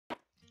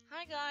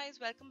Hi guys,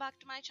 welcome back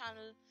to my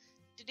channel.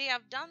 Today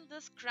I've done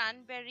this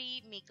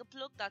cranberry makeup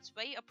look that's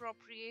very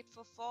appropriate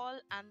for fall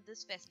and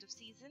this festive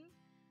season.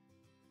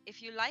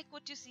 If you like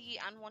what you see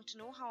and want to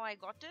know how I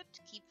got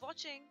it, keep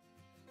watching.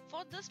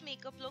 For this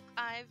makeup look,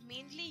 I've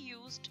mainly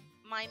used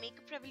my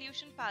Makeup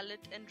Revolution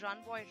palette in Run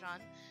Boy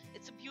Run.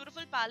 It's a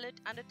beautiful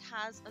palette and it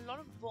has a lot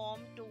of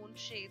warm toned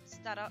shades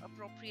that are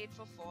appropriate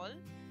for fall.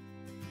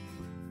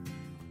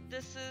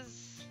 This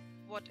is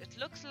what it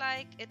looks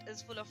like. It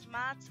is full of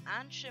mattes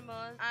and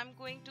shimmers. I'm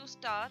going to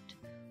start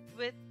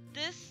with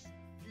this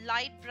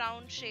light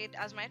brown shade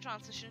as my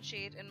transition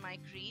shade in my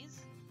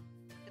crease.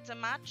 It's a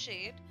matte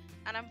shade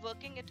and I'm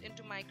working it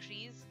into my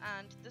crease,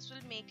 and this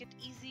will make it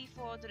easy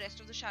for the rest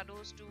of the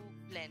shadows to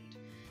blend.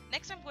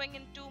 Next I'm going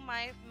into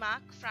my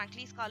MAC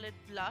Frankly Scarlet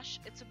blush.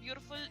 It's a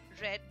beautiful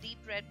red, deep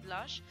red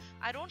blush.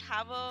 I don't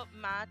have a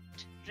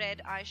matte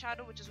red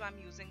eyeshadow, which is why I'm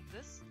using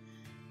this.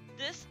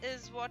 This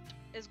is what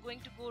is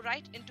going to go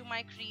right into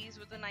my crease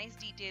with a nice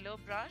detailer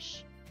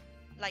brush,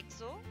 like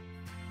so.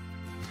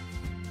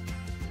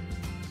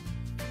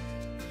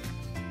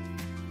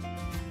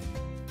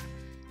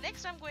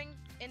 Next I'm going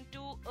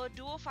into a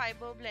duo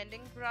fiber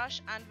blending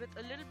brush, and with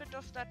a little bit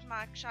of that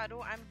MAC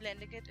shadow I'm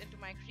blending it into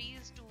my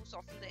crease to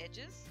soften the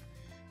edges.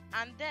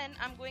 And then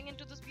I'm going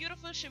into this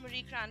beautiful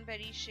shimmery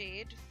cranberry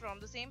shade from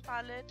the same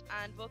palette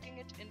and working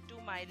it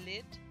into my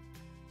lid,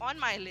 on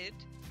my lid.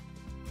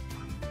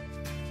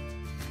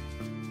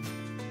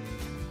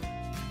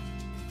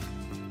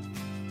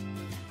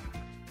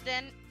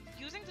 Then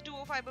using the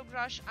duo fiber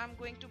brush, I'm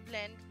going to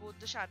blend both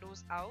the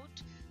shadows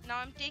out. Now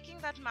I'm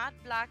taking that matte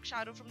black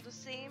shadow from the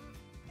same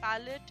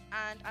palette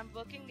and I'm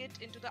working it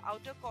into the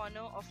outer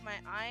corner of my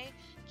eye,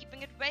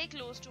 keeping it very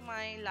close to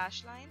my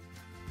lash line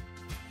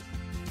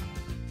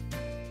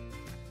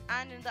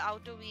and in the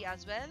outer V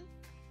as well.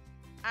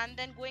 And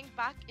then going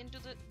back into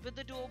with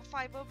the duo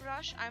fiber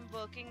brush, I'm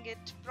working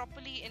it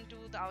properly into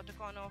the outer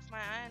corner of my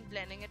eye and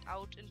blending it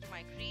out into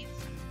my crease.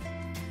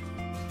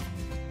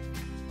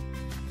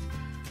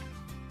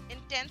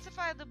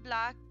 Intensify the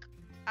black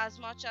as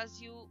much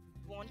as you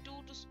want to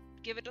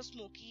give it a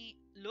smoky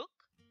look.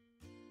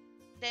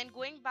 Then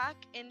going back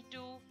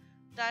into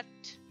that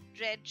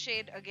red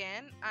shade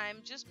again, I'm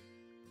just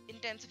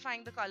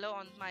intensifying the color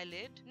on my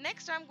lid.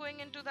 Next I'm going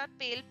into that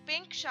pale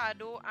pink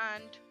shadow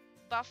and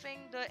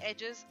buffing the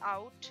edges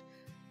out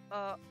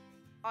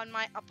on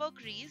my upper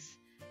crease,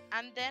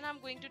 and then I'm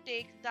going to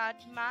take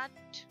that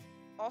matte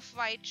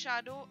off-white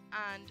shadow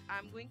and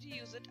I'm going to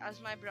use it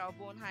as my brow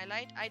bone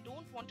highlight. I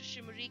don't want a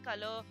shimmery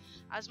color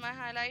as my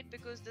highlight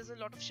because there's a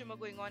lot of shimmer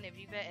going on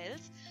everywhere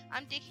else.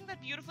 I'm taking that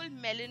beautiful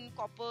melon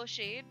copper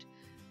shade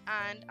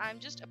and I'm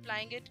just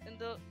applying it in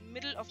the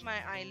middle of my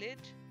eyelid.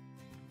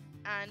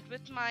 And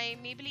with my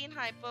Maybelline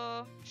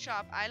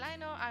HyperSharp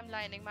eyeliner, I'm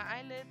lining my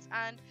eyelids,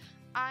 and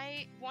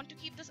I want to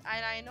keep this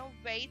eyeliner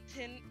very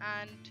thin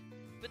and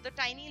with a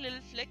tiny little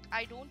flick.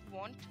 I don't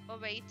want a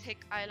very thick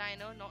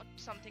eyeliner, not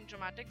something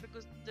dramatic,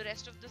 because the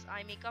rest of this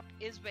eye makeup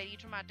is very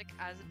dramatic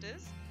as it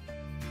is.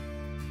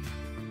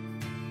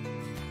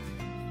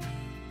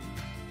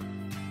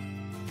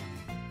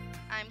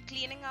 I'm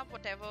cleaning up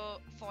whatever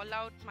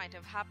fallout might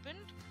have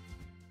happened.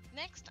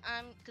 Next,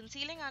 I'm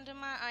concealing under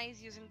my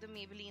eyes using the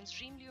Maybelline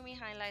Stream Lumi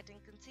Highlighting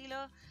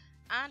Concealer,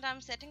 and I'm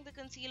setting the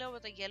concealer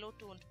with a yellow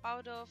toned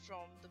powder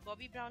from the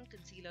Bobbi Brown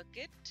Concealer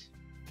Kit.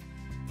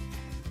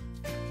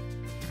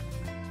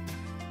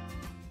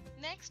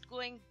 Next,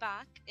 going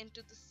back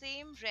into the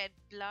same red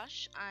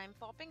blush, I'm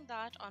popping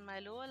that on my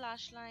lower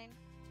lash line.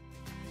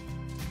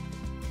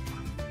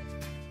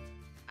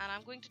 And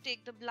I'm going to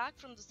take the black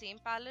from the same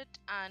palette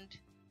and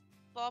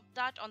pop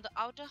that on the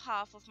outer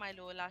half of my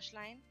lower lash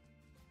line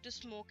to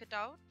smoke it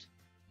out.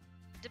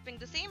 Dipping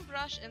the same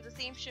brush in the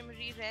same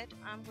shimmery red,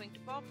 I'm going to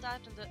pop that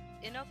in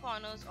the inner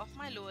corners of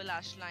my lower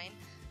lash line,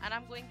 and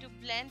I'm going to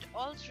blend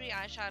all three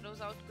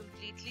eyeshadows out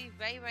completely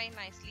very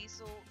nicely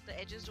so the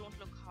edges don't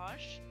look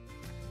harsh.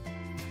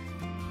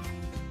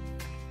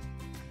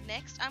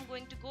 Next, I'm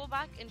going to go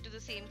back into the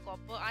same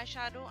copper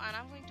eyeshadow and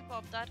I'm going to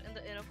pop that in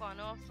the inner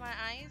corner of my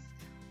eyes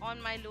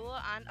on my lower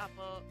and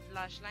upper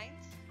lash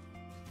lines.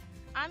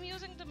 I'm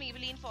using the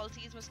Maybelline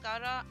Falsies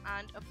mascara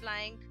and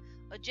applying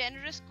a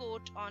generous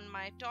coat on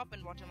my top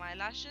and bottom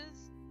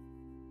eyelashes.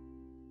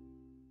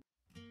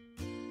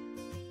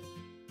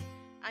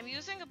 I'm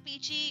using a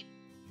peachy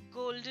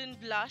golden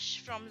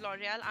blush from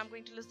L'Oreal. I'm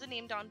going to list the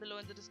name down below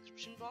in the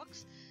description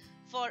box.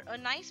 For a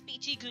nice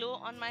peachy glow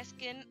on my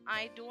skin,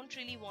 I don't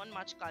really want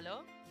much color.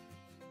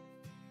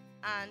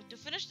 And to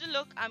finish the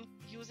look, I'm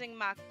using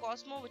MAC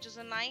Cosmo, which is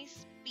a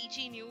nice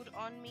peachy nude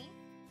on me.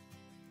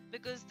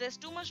 Because there's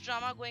too much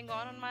drama going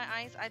on my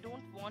eyes, I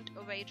don't want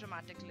a very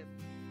dramatic lip.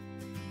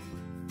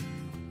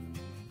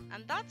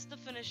 And that's the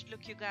finished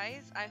look, you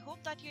guys. I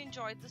hope that you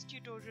enjoyed this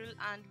tutorial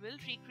and will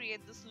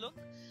recreate this look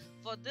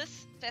for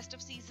this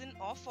festive season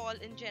or fall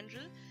in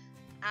general.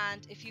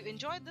 And if you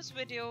enjoyed this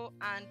video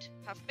and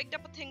have picked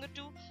up a thing or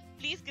two,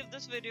 please give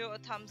this video a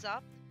thumbs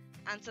up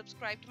and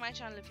subscribe to my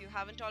channel if you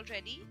haven't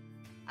already.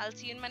 I'll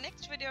see you in my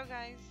next video,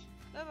 guys.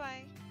 Bye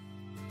bye.